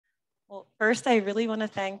Well, first, I really want to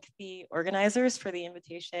thank the organizers for the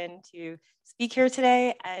invitation to speak here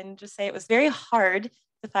today and just say it was very hard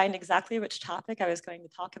to find exactly which topic I was going to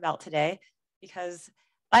talk about today, because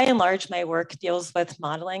by and large, my work deals with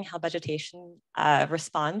modeling how vegetation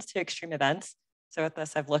responds to extreme events. So with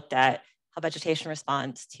this, I've looked at how vegetation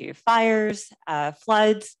responds to fires,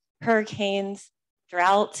 floods, hurricanes,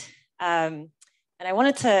 drought. And I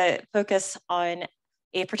wanted to focus on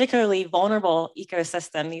a particularly vulnerable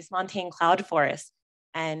ecosystem, these montane cloud forests,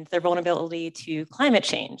 and their vulnerability to climate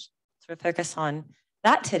change. So we'll focus on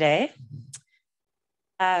that today.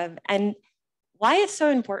 And why it's so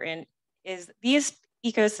important is these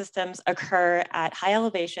ecosystems occur at high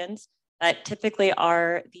elevations that typically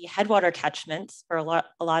are the headwater catchments for a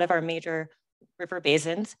lot of our major river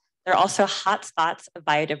basins. They're also hot spots of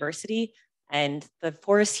biodiversity, and the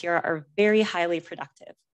forests here are very highly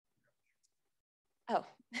productive. Oh,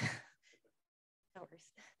 no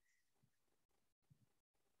worries.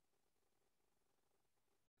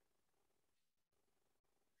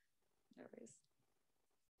 No worries.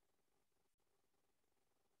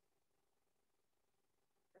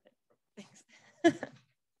 Thanks.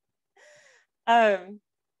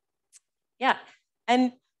 Yeah,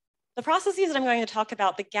 and the processes that I'm going to talk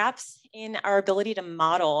about, the gaps in our ability to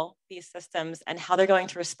model these systems and how they're going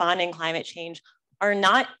to respond in climate change are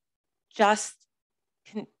not just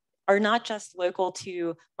local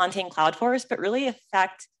to montane cloud forests, but really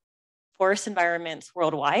affect forest environments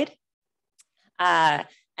worldwide, and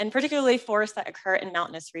particularly forests that occur in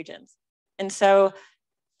mountainous regions. And so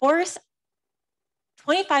forests,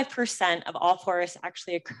 25% of all forests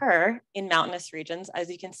actually occur in mountainous regions, as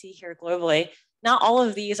you can see here globally. Not all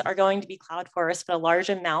of these are going to be cloud forests, but a large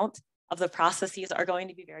amount of the processes are going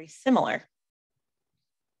to be very similar.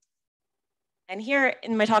 And here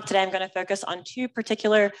in my talk today, I'm going to focus on two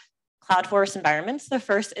particular cloud forest environments. The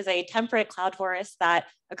first is a temperate cloud forest that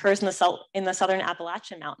occurs in the southern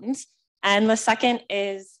Appalachian Mountains. And the second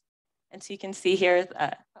is, and so you can see here,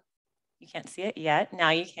 you can't see it yet, now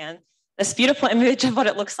you can, this beautiful image of what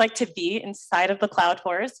it looks like to be inside of the cloud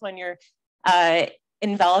forest when you're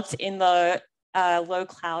enveloped in the low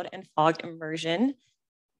cloud and fog immersion.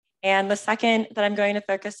 And the second that I'm going to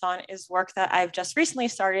focus on is work that I've just recently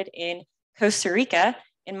started in Costa Rica,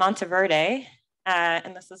 in Monteverde.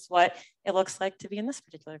 And this is what it looks like to be in this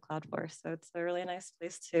particular cloud forest. So it's a really nice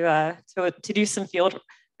place to do some field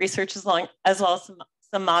research as well as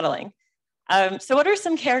some modeling. So what are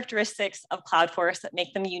some characteristics of cloud forests that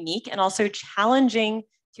make them unique and also challenging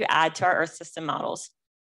to add to our Earth system models?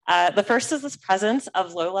 The first is this presence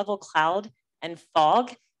of low-level cloud and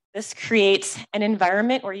fog. This creates an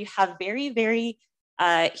environment where you have very, very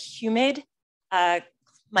humid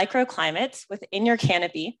microclimates within your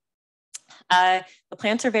canopy. The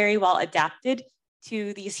plants are very well adapted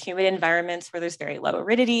to these humid environments where there's very low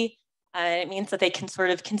aridity. It means that they can sort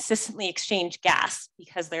of consistently exchange gas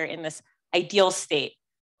because they're in this ideal state.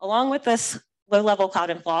 Along with this low-level cloud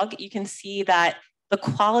and fog, you can see that the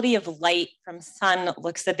quality of light from sun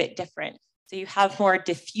looks a bit different. So you have more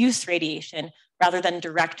diffuse radiation rather than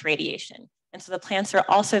direct radiation. And so the plants are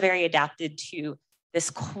also very adapted to this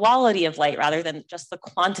quality of light rather than just the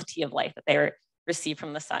quantity of light that they receive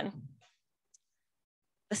from the sun.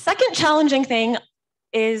 The second challenging thing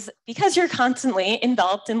is because you're constantly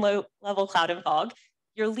enveloped in low-level cloud and fog,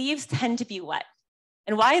 your leaves tend to be wet.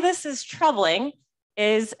 And why this is troubling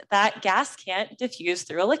is that gas can't diffuse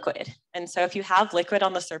through a liquid. And so if you have liquid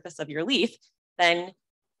on the surface of your leaf, then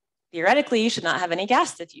theoretically you should not have any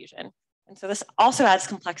gas diffusion. And so this also adds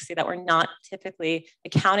complexity that we're not typically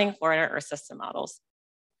accounting for in our Earth system models.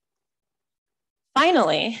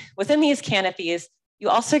 Finally, within these canopies, you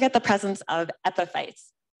also get the presence of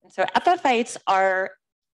epiphytes. And so epiphytes are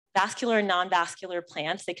vascular and non-vascular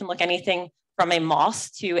plants. They can look anything from a moss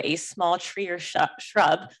to a small tree or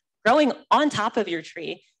shrub growing on top of your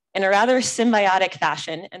tree in a rather symbiotic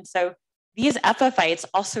fashion. And so these epiphytes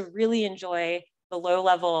also really enjoy the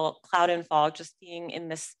low-level cloud and fog, just being in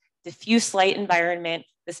this diffuse light environment,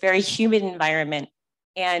 this very humid environment.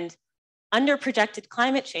 And under projected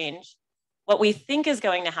climate change, what we think is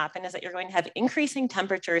going to happen is that you're going to have increasing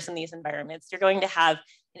temperatures in these environments. You're going to have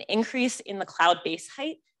an increase in the cloud base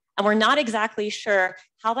height. And we're not exactly sure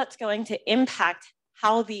how that's going to impact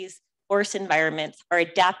how these forest environments are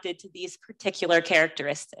adapted to these particular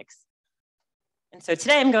characteristics. And so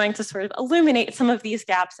today I'm going to sort of illuminate some of these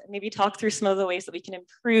gaps and maybe talk through some of the ways that we can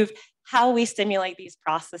improve how we stimulate these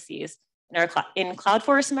processes in cloud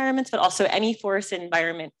forest environments, but also any forest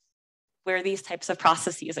environment where these types of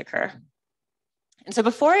processes occur. And so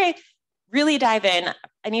before I really dive in,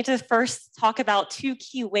 I need to first talk about two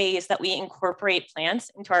key ways that we incorporate plants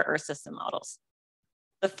into our Earth system models.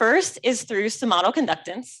 The first is through somatal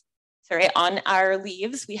conductance. So right on our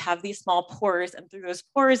leaves, we have these small pores, and through those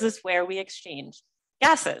pores is where we exchange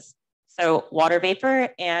gases. So water vapor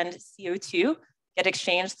and CO2 get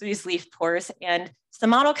exchanged through these leaf pores, and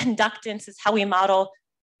somatal conductance is how we model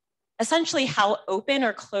essentially how open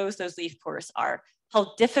or closed those leaf pores are,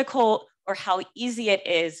 how difficult or how easy it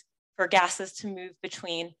is for gases to move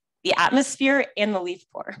between the atmosphere and the leaf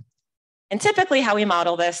pore. And typically how we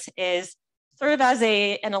model this is sort of as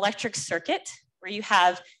an electric circuit where you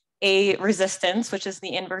have a resistance, which is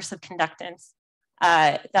the inverse of conductance,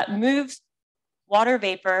 that moves water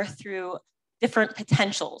vapor through different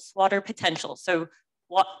potentials, water potentials. So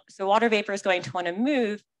water vapor is going to want to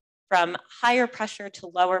move from higher pressure to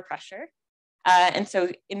lower pressure. And so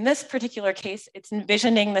in this particular case, it's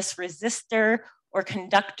envisioning this resistor or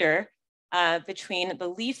conductor between the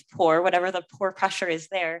leaf pore, whatever the pore pressure is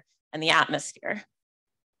there, and the atmosphere.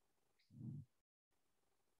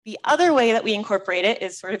 The other way that we incorporate it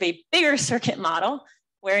is sort of a bigger circuit model,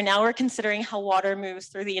 where now we're considering how water moves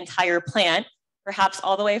through the entire plant, perhaps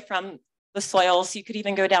all the way from the soils. You could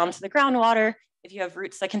even go down to the groundwater if you have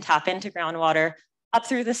roots that can tap into groundwater, up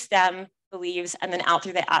through the stem, the leaves, and then out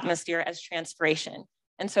through the atmosphere as transpiration.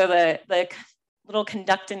 And so the little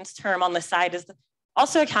conductance term on the side is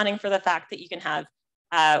also accounting for the fact that you can have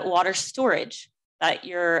water storage that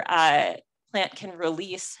your plant can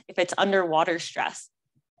release if it's under water stress.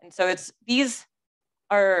 And so these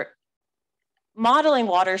are modeling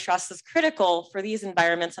water stress is critical for these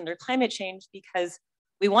environments under climate change, because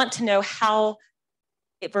we want to know how,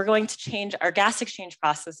 if we're going to change our gas exchange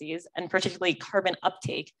processes and particularly carbon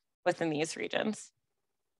uptake within these regions.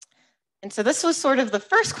 And so this was sort of the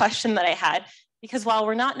first question that I had, because while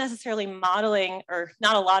we're not necessarily modeling, or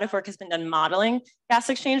not a lot of work has been done modeling gas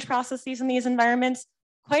exchange processes in these environments,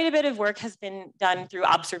 quite a bit of work has been done through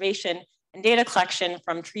observation and data collection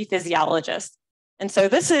from tree physiologists. And so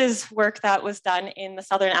this is work that was done in the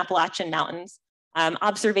Southern Appalachian Mountains,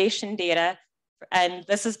 observation data, and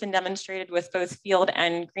this has been demonstrated with both field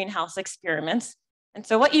and greenhouse experiments. And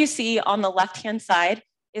so what you see on the left-hand side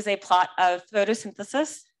is a plot of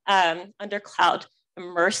photosynthesis under cloud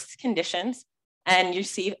immersed conditions. And you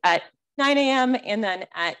see at 9 a.m. and then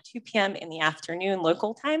at 2 p.m. in the afternoon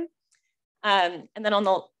local time. And then on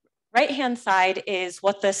the right-hand side is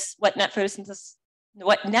what net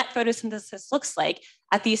photosynthesis looks like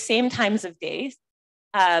at these same times of days,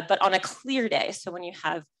 but on a clear day. So when you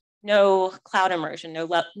have no cloud immersion,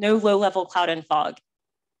 no low-level cloud and fog.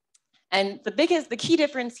 And the key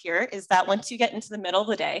difference here is that once you get into the middle of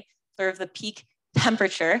the day, sort of the peak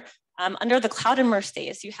temperature, under the cloud immersed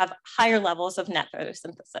days, you have higher levels of net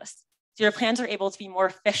photosynthesis. So your plants are able to be more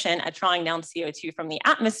efficient at drawing down CO2 from the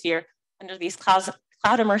atmosphere under these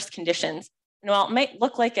cloud immersed conditions. And while it might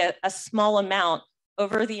look like a small amount,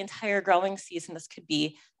 over the entire growing season, this could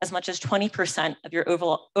be as much as 20% of your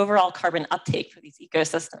overall carbon uptake for these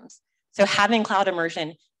ecosystems. So having cloud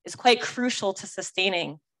immersion is quite crucial to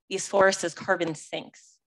sustaining these forests as carbon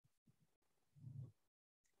sinks.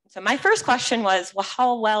 So my first question was, well,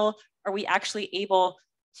 how well are we actually able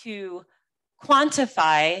to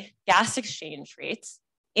quantify gas exchange rates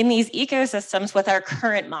in these ecosystems with our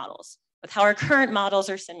current models, with how our current models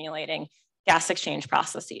are simulating gas exchange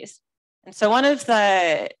processes? And so one of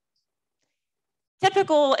the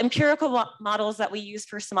typical empirical models that we use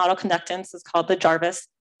for somatal conductance is called the Jarvis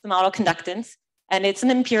somatal conductance. And it's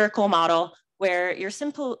an empirical model where you're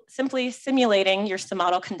simply simulating your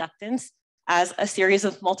somatal conductance as a series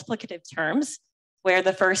of multiplicative terms, where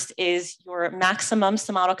the first is your maximum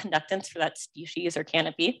somatal conductance for that species or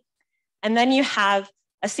canopy. And then you have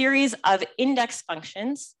a series of index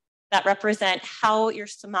functions that represent how your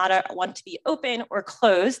stomata want to be open or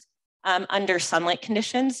closed under sunlight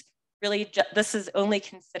conditions. Really, this is only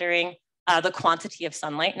considering the quantity of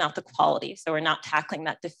sunlight, not the quality. So we're not tackling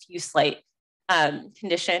that diffuse light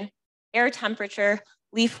condition. Air temperature,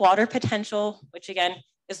 leaf water potential, which again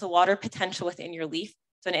is the water potential within your leaf.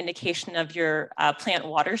 So an indication of your plant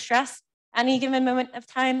water stress at any given moment of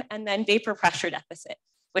time. And then vapor pressure deficit,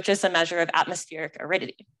 which is a measure of atmospheric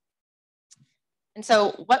aridity. And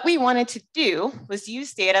so what we wanted to do was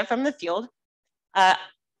use data from the field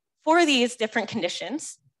for these different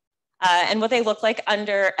conditions and what they look like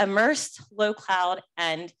under immersed, low cloud,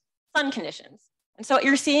 and sun conditions. And so what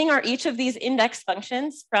you're seeing are each of these index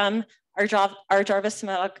functions from our Jarvis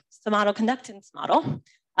somatal conductance model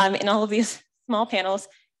in all of these small panels.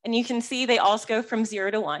 And you can see they all go from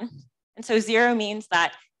 0 to 1. And so 0 means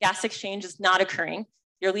that gas exchange is not occurring.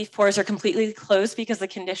 Your leaf pores are completely closed because the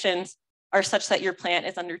conditions are such that your plant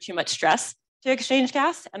is under too much stress to exchange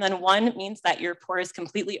gas, and then 1 means that your pore is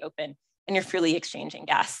completely open and you're freely exchanging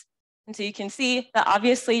gas. And so you can see that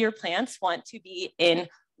obviously your plants want to be in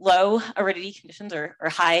low aridity conditions or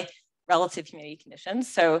high relative humidity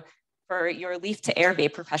conditions. So for your leaf to air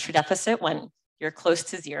vapor pressure deficit, when you're close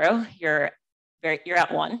to 0, you're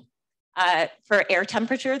at 1. For air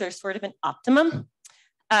temperature, there's sort of an optimum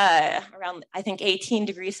around, I think, 18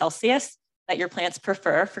 degrees Celsius that your plants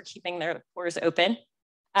prefer for keeping their pores open.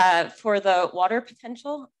 For the water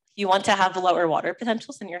potential, you want to have lower water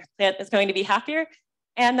potentials and your plant is going to be happier.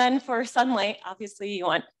 And then for sunlight, obviously you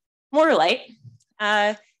want more light.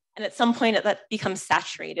 And at some point that becomes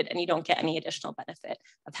saturated and you don't get any additional benefit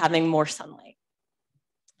of having more sunlight.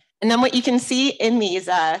 And then what you can see in these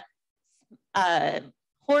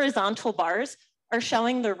horizontal bars are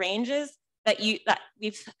showing the ranges that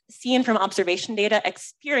we've seen from observation data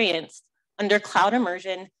experienced under cloud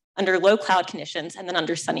immersion, under low cloud conditions, and then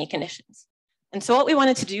under sunny conditions. And so what we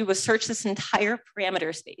wanted to do was search this entire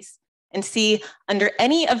parameter space and see under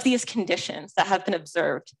any of these conditions that have been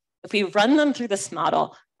observed, if we run them through this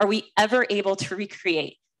model, are we ever able to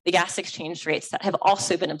recreate the gas exchange rates that have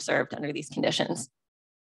also been observed under these conditions?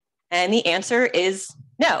 And the answer is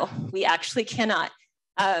no, we actually cannot.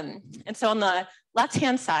 And so on the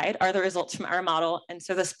left-hand side are the results from our model. And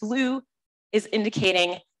so this blue is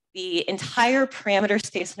indicating the entire parameter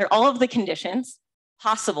space under all of the conditions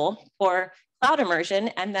possible for cloud immersion.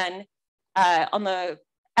 And then on the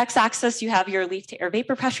x-axis, you have your leaf to air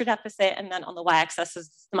vapor pressure deficit. And then on the y-axis is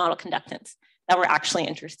the model conductance that we're actually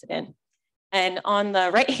interested in. And on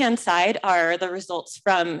the right-hand side are the results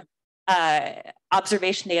from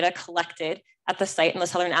observation data collected at the site in the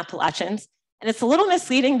Southern Appalachians. And it's a little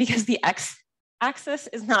misleading because the x-axis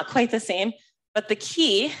is not quite the same, but the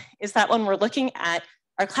key is that when we're looking at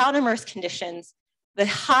our cloud immersed conditions, the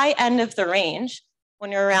high end of the range,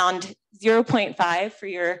 when you're around 0.5 for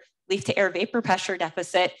your leaf to air vapor pressure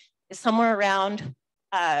deficit, is somewhere around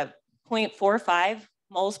 0.45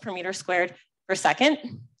 moles per meter squared per second.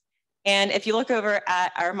 And if you look over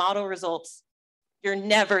at our model results, you're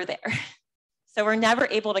never there. So we're never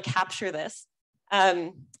able to capture this.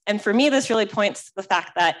 And for me, this really points to the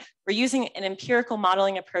fact that we're using an empirical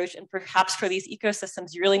modeling approach, and perhaps for these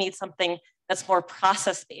ecosystems, you really need something that's more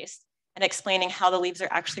process-based and explaining how the leaves are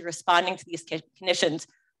actually responding to these conditions,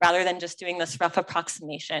 rather than just doing this rough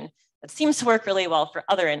approximation that seems to work really well for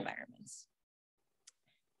other environments.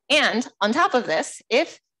 And on top of this,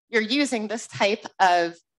 if you're using this type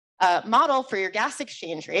of model for your gas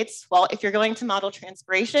exchange rates, well, if you're going to model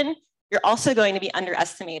transpiration, you're also going to be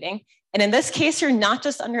underestimating. And in this case, you're not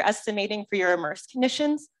just underestimating for your immersed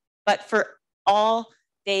conditions, but for all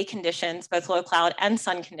day conditions, both low cloud and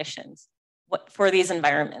sun conditions for these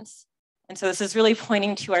environments. And so this is really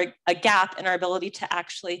pointing to a gap in our ability to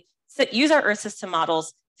actually use our Earth system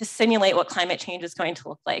models to simulate what climate change is going to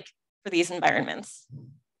look like for these environments.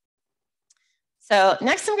 So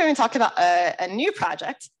next I'm going to talk about a new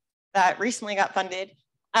project that recently got funded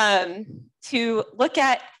to look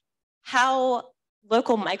at how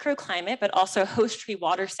local microclimate, but also host tree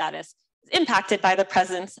water status is impacted by the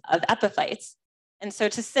presence of epiphytes. And so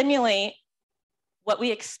to simulate what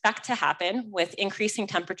we expect to happen with increasing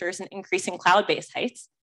temperatures and increasing cloud base heights,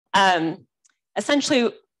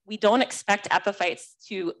 essentially, we don't expect epiphytes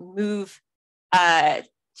to move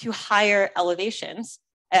to higher elevations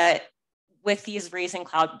with these raising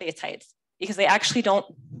cloud base heights, because they actually don't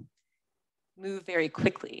move very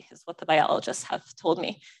quickly, is what the biologists have told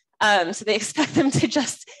me. So they expect them to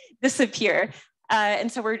just disappear.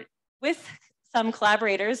 And so we're with some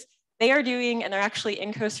collaborators, they are doing, and they're actually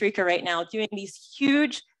in Costa Rica right now, doing these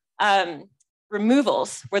huge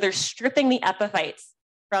removals where they're stripping the epiphytes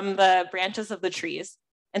from the branches of the trees.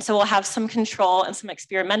 And so we'll have some control and some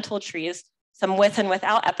experimental trees, some with and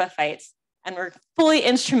without epiphytes, and we're fully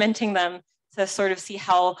instrumenting them to sort of see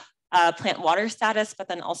how plant water status, but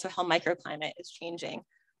then also how microclimate is changing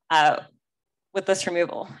with this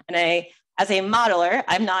removal. And as a modeler,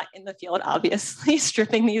 I'm not in the field, obviously,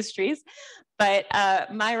 stripping these trees, but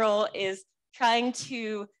my role is trying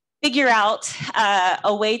to figure out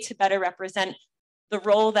a way to better represent the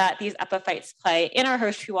role that these epiphytes play in our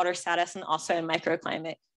host tree water status and also in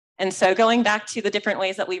microclimate. And so going back to the different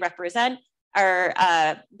ways that we represent our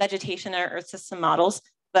vegetation and our Earth system models,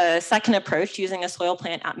 the second approach, using a soil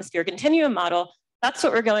plant atmosphere continuum model, that's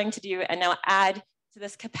what we're going to do, and now add to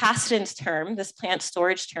this capacitance term, this plant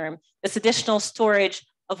storage term, this additional storage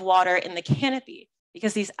of water in the canopy,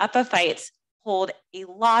 because these epiphytes hold a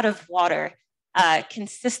lot of water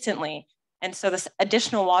consistently. And so this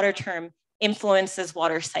additional water term influences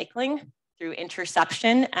water cycling through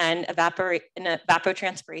interception and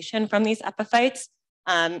evapotranspiration from these epiphytes.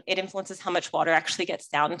 It influences how much water actually gets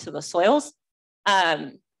down into the soils.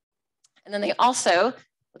 And then they also,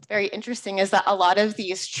 what's very interesting is that a lot of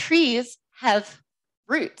these trees have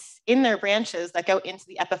roots in their branches that go into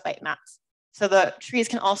the epiphyte mats. So the trees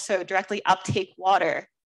can also directly uptake water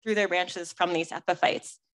through their branches from these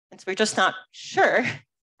epiphytes. And so we're just not sure,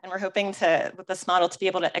 and we're hoping to, with this model, to be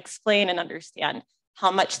able to explain and understand how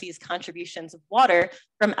much these contributions of water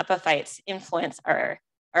from epiphytes influence our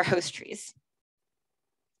host trees.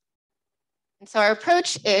 And so our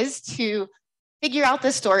approach is to figure out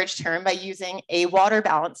the storage term by using a water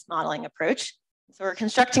balance modeling approach. So we're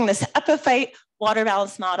constructing this epiphyte water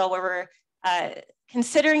balance model where we're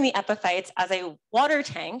considering the epiphytes as a water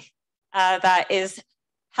tank that is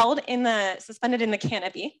held suspended in the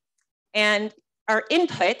canopy. And our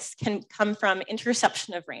inputs can come from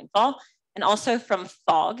interception of rainfall and also from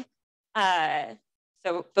fog.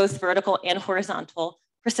 So both vertical and horizontal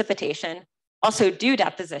precipitation, also dew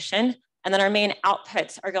deposition. And then our main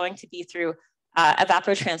outputs are going to be through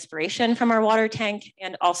evapotranspiration from our water tank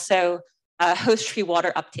and also host tree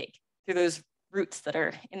water uptake through those roots that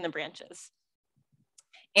are in the branches.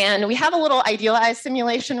 And we have a little idealized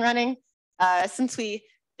simulation running since we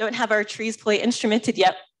don't have our trees fully instrumented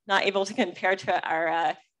yet, not able to compare to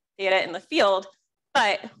our data in the field,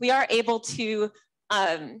 but we are able to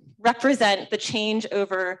represent the change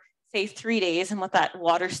over, say, 3 days and what that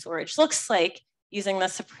water storage looks like using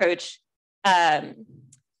this approach,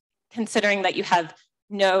 considering that you have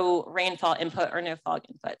no rainfall input or no fog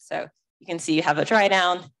input. So you can see you have a dry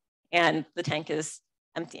down and the tank is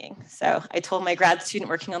emptying. So I told my grad student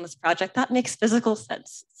working on this project, that makes physical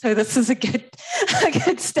sense. So this is a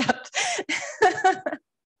good step.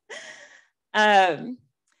 And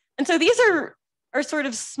so these are sort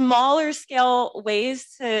of smaller scale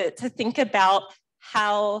ways to think about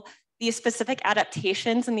how these specific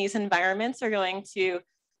adaptations in these environments are going to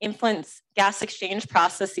influence gas exchange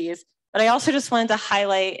processes. But I also just wanted to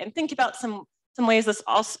highlight and think about some ways this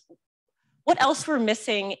also, what else we're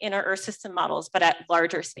missing in our Earth system models, but at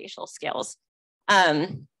larger spatial scales.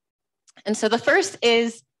 And so the first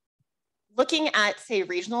is looking at, say,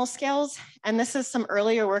 regional scales. And this is some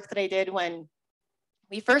earlier work that I did when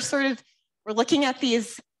we first sort of were looking at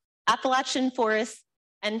these Appalachian forests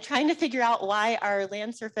and trying to figure out why our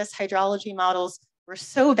land surface hydrology models were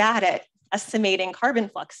so bad at estimating carbon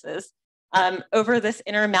fluxes over this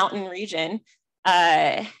intermountain region.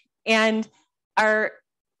 And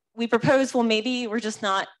we proposed, well, maybe we're just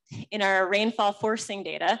not in our rainfall forcing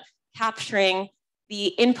data capturing the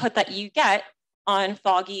input that you get on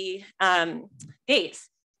foggy days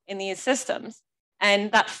in these systems.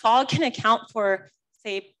 And that fog can account for,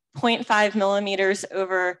 say, 0.5 millimeters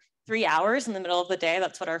over 3 hours in the middle of the day.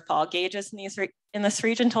 That's what our fog gauges in this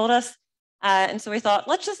region told us. And so we thought,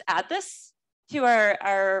 let's just add this to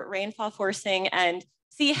our rainfall forcing and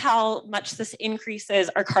see how much this increases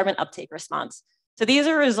our carbon uptake response. So these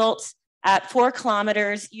are results at 4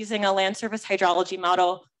 kilometers using a land surface hydrology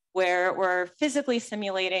model where we're physically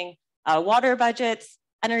simulating water budgets,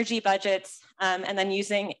 energy budgets, and then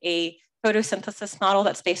using a photosynthesis model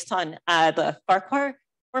that's based on the Farquhar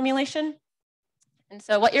formulation. And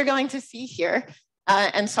so what you're going to see here,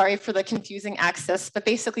 and sorry for the confusing axis, but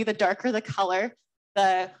basically the darker the color,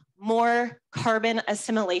 the more carbon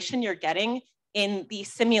assimilation you're getting in the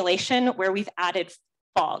simulation where we've added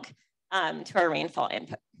fog to our rainfall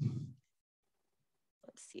input.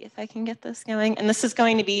 Let's see if I can get this going. And this is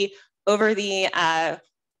going to be over the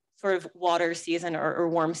sort of water season or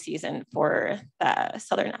warm season for the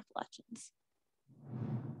Southern Appalachians.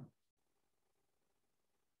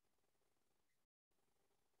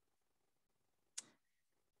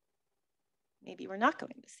 Maybe we're not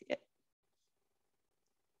going to see it.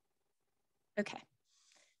 Okay,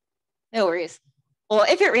 no worries. Well,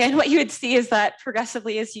 if it ran, what you would see is that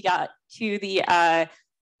progressively as you got to the,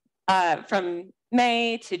 from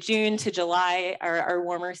May to June to July, our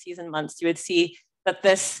warmer season months, you would see that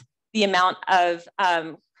the amount of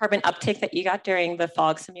carbon uptake that you got during the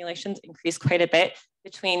fog simulations increased quite a bit,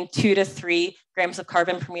 between 2 to 3 grams of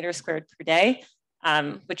carbon per meter squared per day,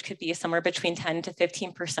 which could be somewhere between 10 to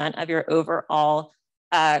 15% of your overall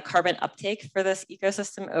carbon uptake for this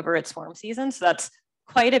ecosystem over its warm season. So that's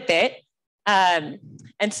quite a bit. And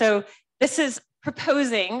so this is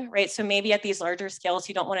proposing, right? So maybe at these larger scales,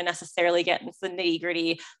 you don't want to necessarily get into the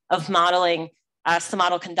nitty-gritty of modeling to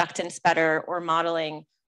model conductance better or modeling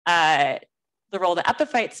the role that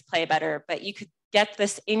epiphytes play better, but you could get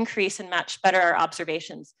this increase and match better our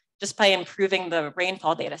observations just by improving the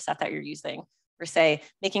rainfall data set that you're using, or say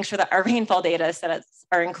making sure that our rainfall data sets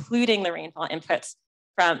are including the rainfall inputs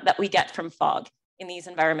that we get from fog in these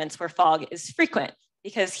environments where fog is frequent.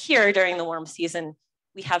 Because here during the warm season,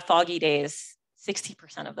 we have foggy days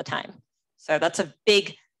 60% of the time. So that's a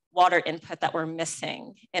big water input that we're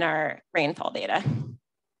missing in our rainfall data.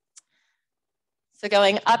 So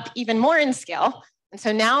going up even more in scale. And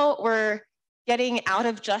so now we're getting out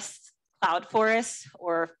of just cloud forests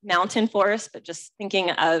or mountain forests, but just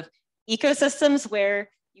thinking of ecosystems where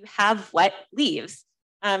you have wet leaves.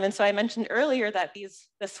 And so I mentioned earlier that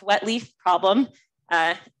this wet leaf problem,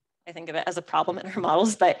 I think of it as a problem in our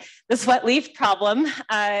models, but this wet leaf problem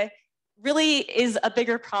really is a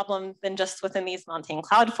bigger problem than just within these montane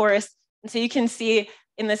cloud forests. And so you can see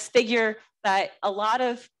in this figure that a lot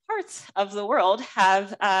of parts of the world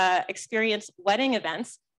have experienced wetting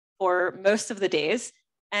events for most of the days.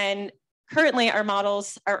 And currently our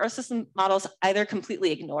models, our Earth system models either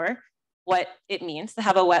completely ignore what it means to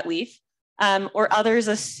have a wet leaf, or others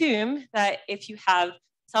assume that if you have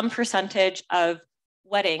some percentage of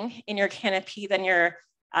wetting in your canopy, then your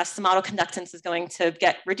stomatal conductance is going to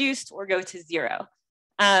get reduced or go to zero,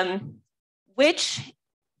 which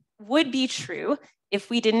would be true if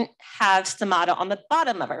we didn't have stomata on the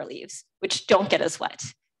bottom of our leaves, which don't get as wet.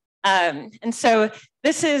 And so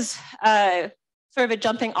this is sort of a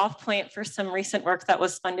jumping off point for some recent work that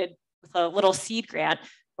was funded with a little seed grant,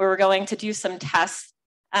 where we're going to do some tests,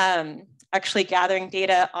 actually gathering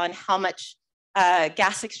data on how much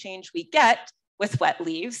gas exchange we get with wet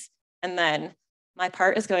leaves. And then my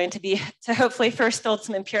part is going to be to hopefully first build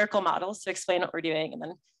some empirical models to explain what we're doing, and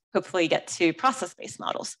then hopefully get to process-based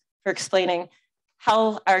models for explaining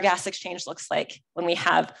how our gas exchange looks like when we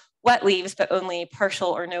have wet leaves, but only partial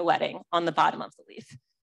or no wetting on the bottom of the leaf.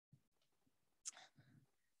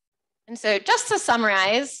 And so just to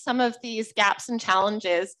summarize some of these gaps and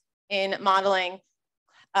challenges in modeling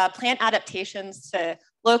plant adaptations to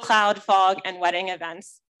low cloud, fog, and wetting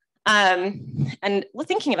events. And we're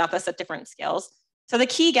thinking about this at different scales. So the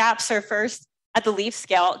key gaps are first at the leaf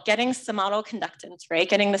scale, getting stomatal conductance right,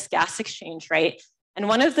 getting this gas exchange right. And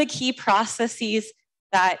one of the key processes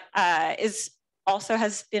that also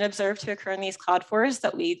has been observed to occur in these cloud forests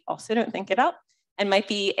that we also don't think about and might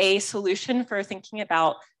be a solution for thinking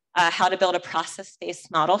about how to build a process-based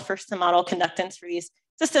model for stomatal conductance for these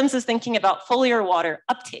systems is thinking about foliar water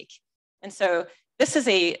uptake. And so this is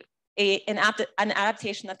an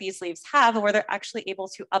adaptation that these leaves have where they're actually able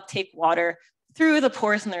to uptake water through the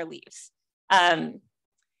pores in their leaves.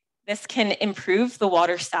 This can improve the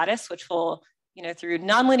water status, which will, through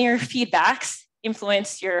nonlinear feedbacks,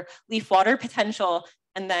 influence your leaf water potential,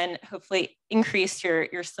 and then hopefully increase your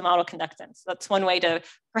stomatal conductance. So that's one way to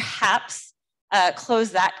perhaps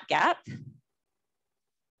close that gap.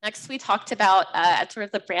 Next, we talked about at sort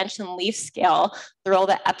of the branch and leaf scale, the role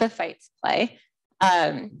that epiphytes play,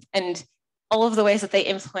 and all of the ways that they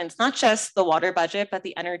influence not just the water budget, but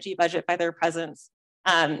the energy budget by their presence,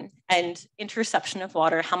 and interception of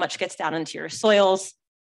water, how much gets down into your soils.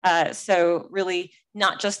 So really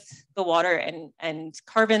not just the water and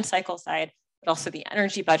carbon cycle side, but also the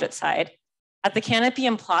energy budget side. At the canopy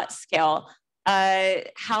and plot scale,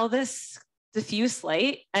 how this diffuse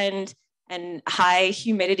light and high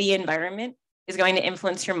humidity environment is going to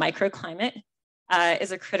influence your microclimate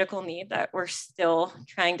is a critical need that we're still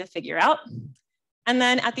trying to figure out. And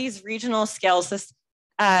then at these regional scales, this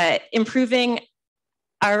improving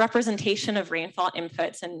our representation of rainfall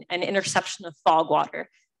inputs and interception of fog water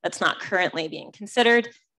that's not currently being considered.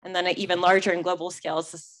 And then at even larger and global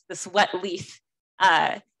scales, this wet leaf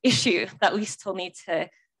issue that we still need to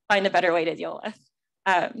find a better way to deal with.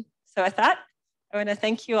 So with that, I want to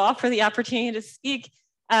thank you all for the opportunity to speak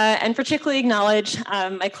and particularly acknowledge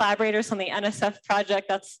my collaborators on the NSF project.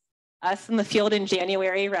 That's us in the field in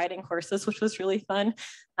January riding horses, which was really fun.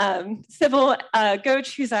 Sybil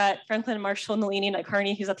Goach, who's at Franklin Marshall, Nalini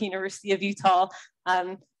Nakarni, who's at the University of Utah,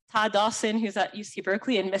 Todd Dawson, who's at UC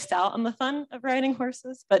Berkeley and missed out on the fun of riding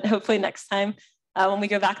horses, but hopefully next time when we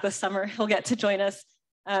go back this summer, he'll get to join us.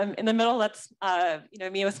 In the middle, that's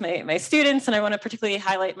me with my students, and I want to particularly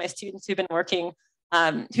highlight my students who've been working,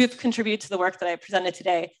 who've contributed to the work that I presented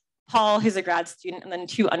today. Paul, who's a grad student, and then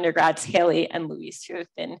two undergrads, Haley and Luis, who have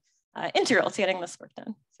been integral to getting this work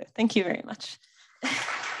done. So thank you very much.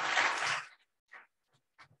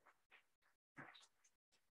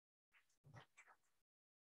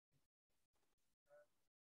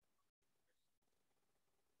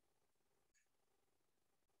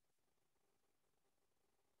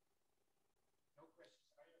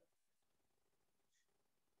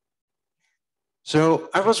 So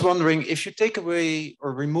I was wondering if you take away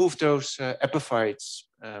or remove those epiphytes,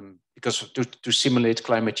 because to simulate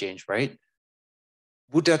climate change, right?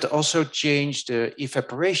 Would that also change the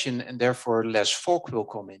evaporation, and therefore less fog will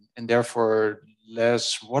come in, and therefore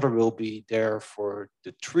less water will be there for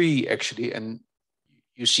the tree actually? And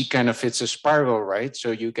you see kind of it's a spiral, right?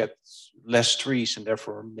 So you get less trees and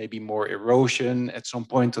therefore maybe more erosion at some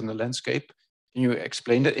point on the landscape. Can you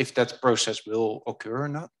explain that, if that process will occur or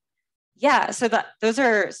not? Yeah, so those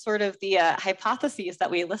are sort of the hypotheses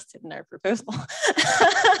that we listed in our proposal.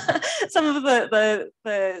 Some of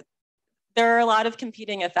there are a lot of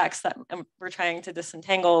competing effects that we're trying to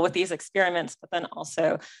disentangle with these experiments, but then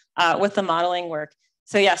also with the modeling work.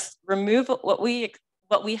 So yes, what we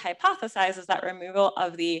hypothesize is that removal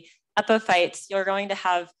of the epiphytes, you're going to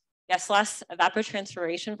have, yes, less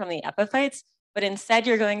evapotranspiration from the epiphytes, but instead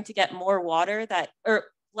you're going to get more water or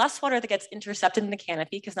less water that gets intercepted in the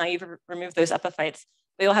canopy, because now you've removed those epiphytes,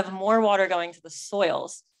 but you'll have more water going to the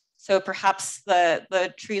soils. So perhaps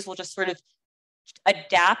the trees will just sort of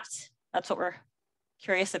adapt. That's what we're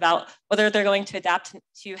curious about, whether they're going to adapt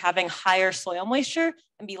to having higher soil moisture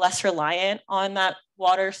and be less reliant on that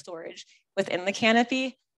water storage within the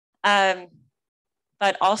canopy.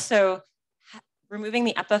 But also removing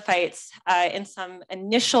the epiphytes in some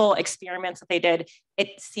initial experiments that they did, it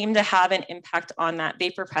seemed to have an impact on that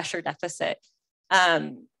vapor pressure deficit.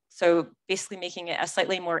 So basically making it a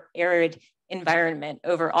slightly more arid environment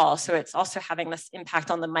overall. So it's also having this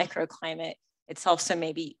impact on the microclimate itself. So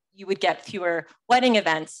maybe you would get fewer wetting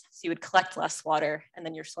events, so you would collect less water, and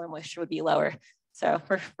then your soil moisture would be lower. So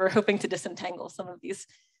we're hoping to disentangle some of these.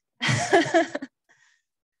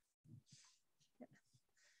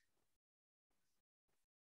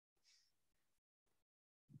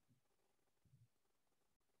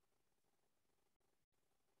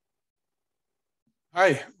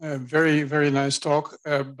 Hi, very, very nice talk,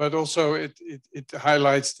 but also it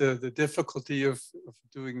highlights the difficulty of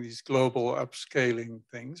doing these global upscaling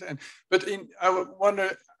things. But I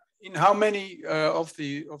wonder, in how many of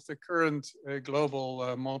the current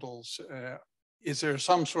global models is there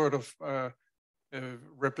some sort of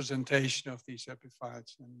representation of these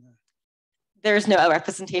epiphytes? There's no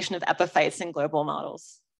representation of epiphytes in global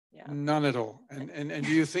models. Yeah. None at all. And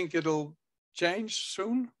do you think it'll change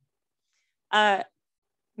soon?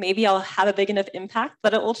 Maybe I'll have a big enough impact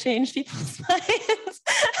that it will change people's minds.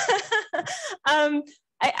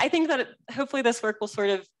 I think that hopefully this work will sort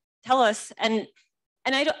of tell us, and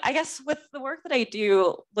I guess with the work that I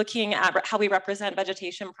do, looking at how we represent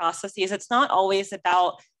vegetation processes, it's not always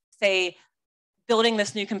about, say, building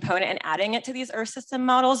this new component and adding it to these Earth system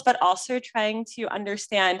models, but also trying to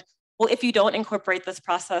understand, well, if you don't incorporate this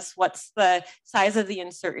process, what's the size of the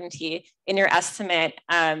uncertainty in your estimate?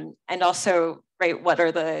 And also, right, what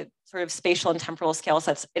are the sort of spatial and temporal scales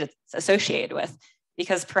that it's associated with?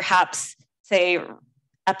 Because perhaps, say,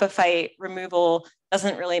 epiphyte removal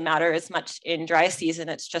doesn't really matter as much in dry season,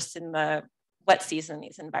 it's just in the wet season in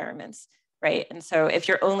these environments, right? And so if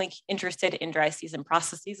you're only interested in dry season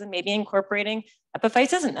processes, and maybe incorporating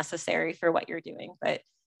epiphytes isn't necessary for what you're doing. But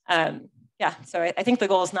yeah, so I think the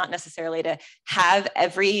goal is not necessarily to have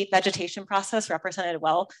every vegetation process represented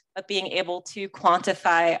well, but being able to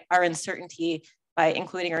quantify our uncertainty by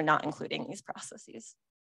including or not including these processes.